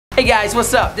Hey guys,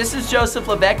 what's up? This is Joseph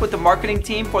Lebec with the marketing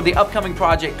team for the upcoming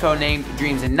project codenamed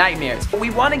Dreams and Nightmares.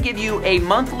 We want to give you a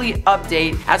monthly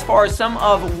update as far as some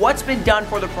of what's been done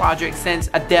for the project since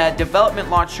the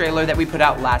development launch trailer that we put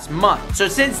out last month. So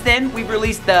since then, we've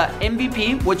released the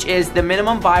MVP, which is the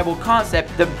minimum viable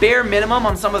concept, the bare minimum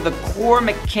on some of the core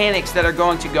mechanics that are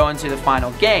going to go into the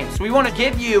final game. So we want to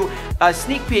give you a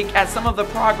sneak peek at some of the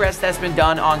progress that's been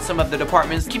done on some of the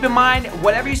departments. Keep in mind,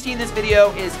 whatever you see in this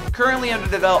video is currently under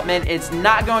development. It's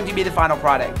not going to be the final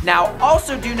product. Now,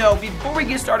 also do know, before we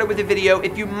get started with the video,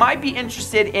 if you might be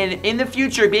interested in the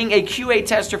future being a QA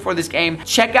tester for this game,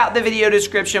 check out the video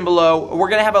description below. We're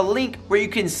going to have a link where you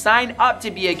can sign up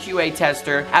to be a QA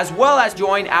tester, as well as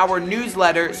join our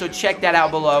newsletter, so check that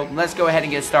out below. Let's go ahead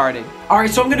and get started.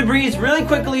 Alright, so I'm going to breeze really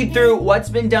quickly through what's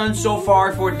been done so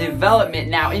far for development.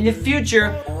 Now, in the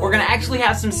future, we're going to actually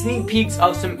have some sneak peeks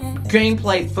of some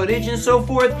gameplay footage and so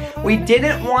forth. We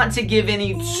didn't want to give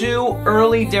any too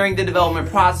early during the development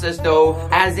process though,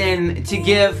 as in to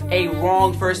give a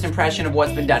wrong first impression of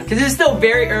what's been done, because it's still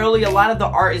very early. A lot of the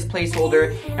art is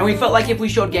placeholder, and we felt like if we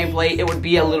showed gameplay it would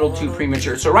be a little too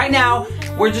premature. So right now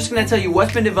we're just going to tell you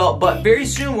what's been developed, but very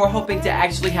soon we're hoping to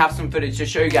actually have some footage to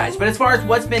show you guys. But as far as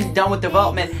what's been done with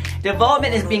development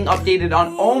is being updated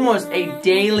on almost a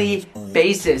daily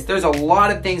basis. There's a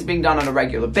lot of things being done on a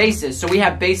regular basis. So we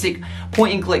have basic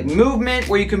point and click movement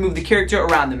where you can move the character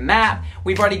around the map.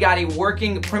 We've already got a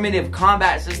working primitive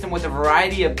combat system with a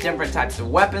variety of different types of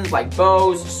weapons like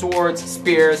bows, swords,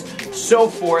 spears, so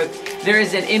forth. There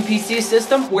is an NPC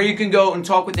system where you can go and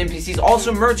talk with NPCs.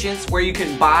 Also merchants where you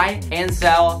can buy and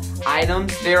sell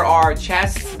items. There are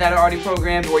chests that are already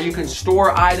programmed where you can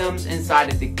store items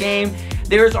inside of the game.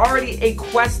 There's already a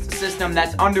quest system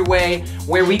that's underway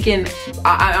where we can,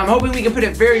 I'm hoping we can put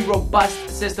a very robust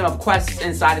system of quests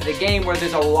inside of the game where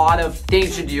there's a lot of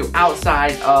things to do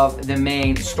outside of the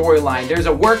main storyline. There's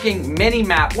a working mini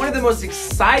map. One of the most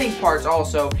exciting parts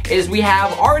also is we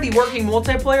have already working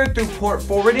multiplayer through port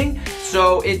forwarding.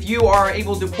 So if you are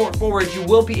able to port forward, you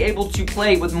will be able to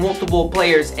play with multiple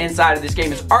players inside of this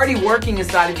game. It's already working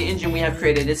inside of the engine we have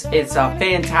created. It's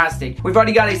fantastic. We've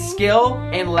already got a skill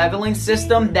and leveling system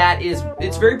that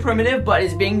it's very primitive, but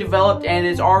is being developed and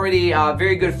is already a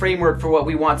very good framework for what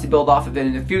we want to build off of it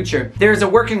in the future. There's a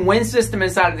working wind system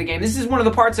inside of the game. This is one of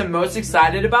the parts I'm most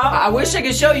excited about. I wish I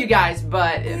could show you guys,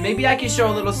 but maybe I can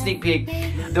show a little sneak peek.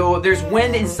 Though there's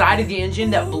wind inside of the engine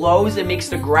that blows and makes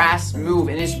the grass move,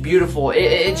 and it's beautiful.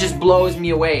 It just blows me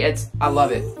away. I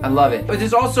love it. I love it. But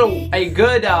there's also a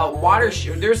good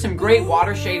there's some great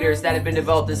water shaders that have been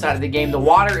developed inside of the game. The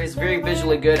water is very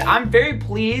visually good. I'm very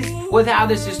pleased with how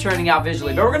this is turning out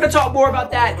visually, but we're going to talk more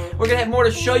about that. We're going to have more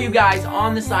to show you guys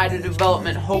on the side of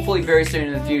development, hopefully very soon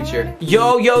in the future.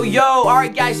 Yo.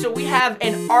 Alright guys, so we have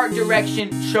an art direction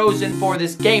chosen for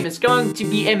this game. It's going to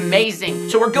be amazing.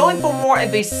 So we're going for more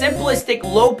of a simplistic,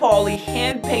 low poly,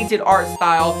 hand-painted art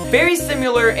style, very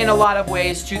similar in a lot of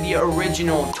ways to the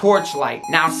original Torchlight.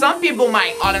 Now, some people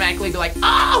might automatically be like,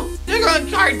 oh, they're going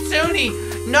cartoony.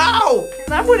 No!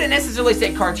 I wouldn't necessarily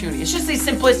say cartoony. It's just a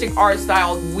simplistic art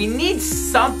style. We need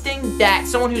something that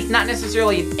someone who's not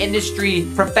necessarily an industry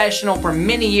professional for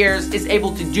many years is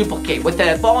able to duplicate. With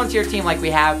a volunteer team like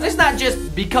we have, it's not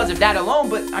just because of that alone,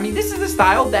 but I mean, this is a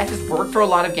style that has worked for a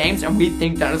lot of games, and we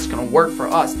think that it's gonna work for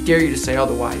us. Dare you to say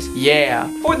otherwise. Yeah.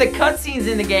 For the cutscenes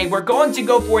in the game, we're going to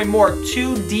go for a more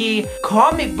 2D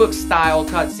comic book style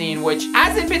cutscene, which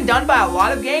hasn't been done by a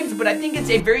lot of games, but I think it's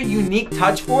a very unique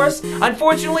touch for us.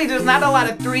 Unfortunately, there's not a lot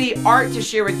of 3D art to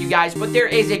share with you guys, but there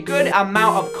is a good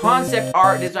amount of concept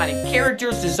art, designing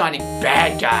characters, designing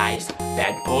bad guys,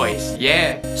 bad boys.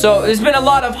 Yeah. So there's been a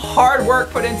lot of hard work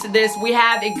put into this. We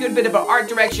have a good bit of an art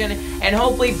direction, and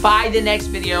hopefully by the next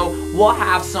video, we'll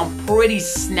have some pretty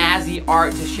snazzy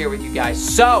art to share with you guys.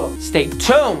 So stay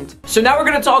tuned. So now we're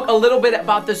going to talk a little bit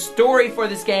about the story for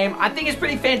this game. I think it's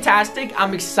pretty fantastic.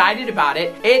 I'm excited about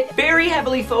it. It very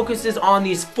heavily focuses on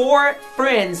these 4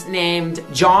 friends named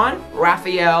John,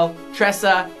 Raphael,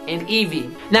 Tressa, and Evie.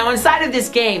 Now inside of this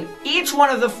game, each one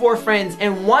of the 4 friends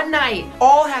in one night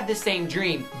all have the same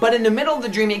dream, but in the middle of the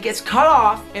dream it gets cut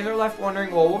off and they're left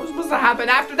wondering, well, what was supposed to happen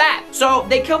after that? So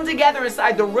they come together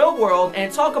inside the real world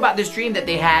and talk about this dream that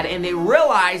they had, and they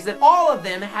realize that all of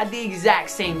them had the exact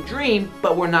same dream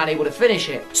but were not able to finish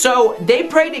it. So they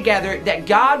pray together that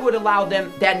God would allow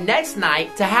them that next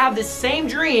night to have the same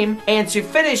dream and to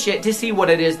finish it to see what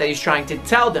it is that he's trying to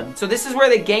tell them. So this is where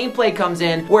the gameplay comes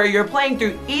in, where you're you're playing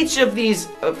through each of these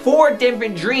 4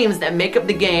 different dreams that make up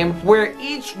the game, where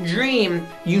each dream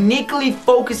uniquely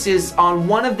focuses on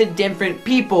one of the different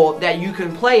people that you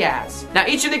can play as. Now,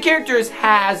 each of the characters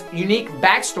has unique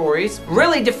backstories,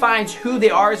 really defines who they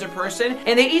are as a person,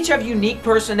 and they each have unique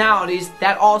personalities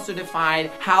that also define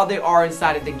how they are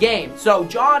inside of the game. So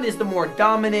John is the more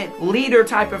dominant, leader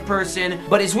type of person,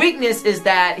 but his weakness is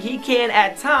that he can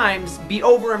at times be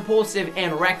over impulsive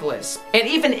and reckless, and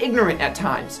even ignorant at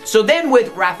times. So then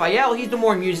with Raphael, he's the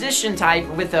more musician type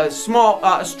with a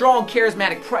strong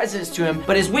charismatic presence to him,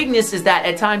 but his weakness is that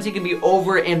at times he can be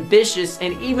over ambitious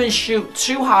and even shoot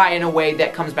too high in a way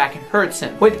that comes back and hurts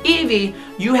him. With Evie,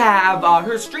 you have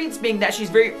her strengths being that she's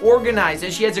very organized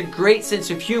and she has a great sense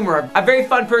of humor, a very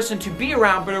fun person to be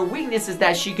around, but her weakness is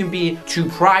that she can be too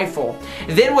prideful.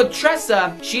 Then with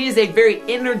Tressa, she is a very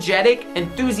energetic,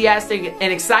 enthusiastic,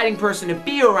 and exciting person to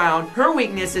be around. Her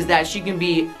weakness is that she can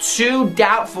be too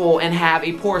doubtful and have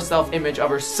a poor self-image of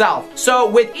herself. So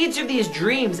with each of these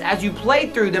dreams, as you play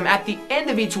through them, at the end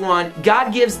of each one,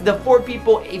 God gives the 4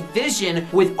 people a vision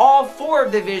with all 4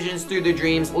 of the visions through the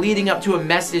dreams leading up to a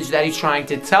message that he's trying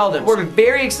to tell them. We're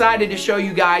very excited to show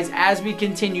you guys as we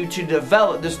continue to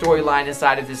develop the storyline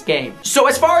inside of this game. So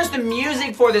as far as the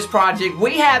music for this project,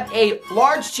 we have a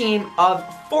large team of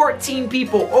 14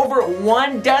 people, over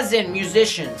 12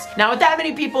 musicians. Now with that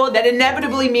many people, that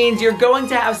inevitably means you're going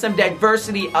to have some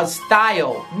diversity of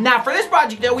style. Now for this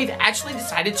project though, we've actually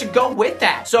decided to go with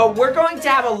that. So we're going to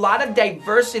have a lot of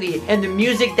diversity in the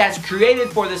music that's created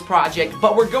for this project,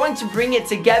 but we're going to bring it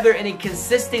together in a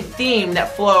consistent theme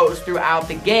that flows throughout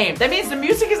the game. That means the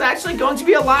music is actually going to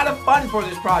be a lot of fun for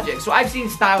this project. So I've seen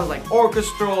styles like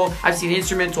orchestral, I've seen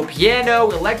instrumental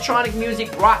piano, electronic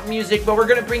music, rock music, but we're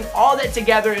gonna bring all that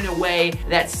together in a way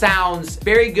that sounds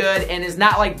very good and is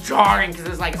not like jarring because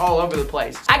it's like all over the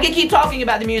place. I could keep talking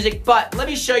about the music, but let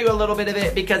me show you a little bit of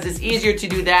it because it's easier to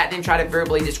do that than try to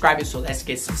verbally describe it. So let's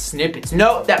get some snippets.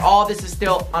 Note that all this is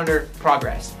still under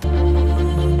progress.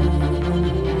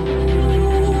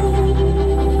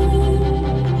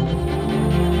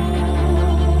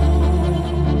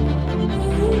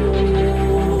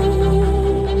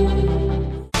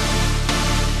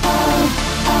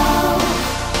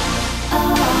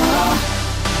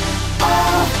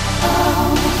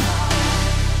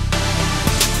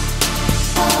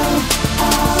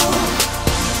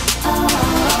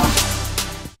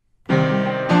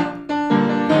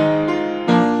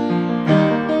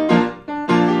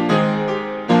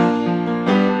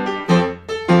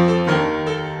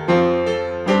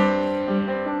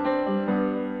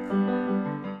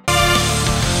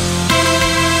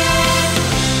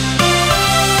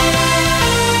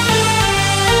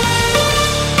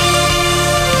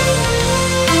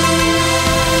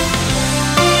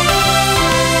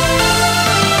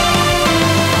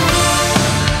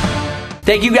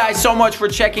 Thank you guys so much for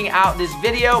checking out this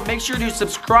video. Make sure to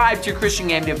subscribe to Christian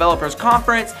Game Developers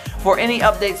Conference for any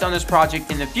updates on this project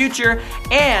in the future.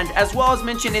 And as well as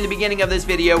mentioned in the beginning of this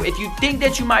video, if you think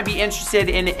that you might be interested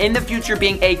in the future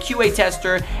being a QA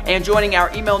tester and joining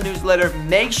our email newsletter,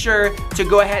 make sure to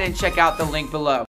go ahead and check out the link below.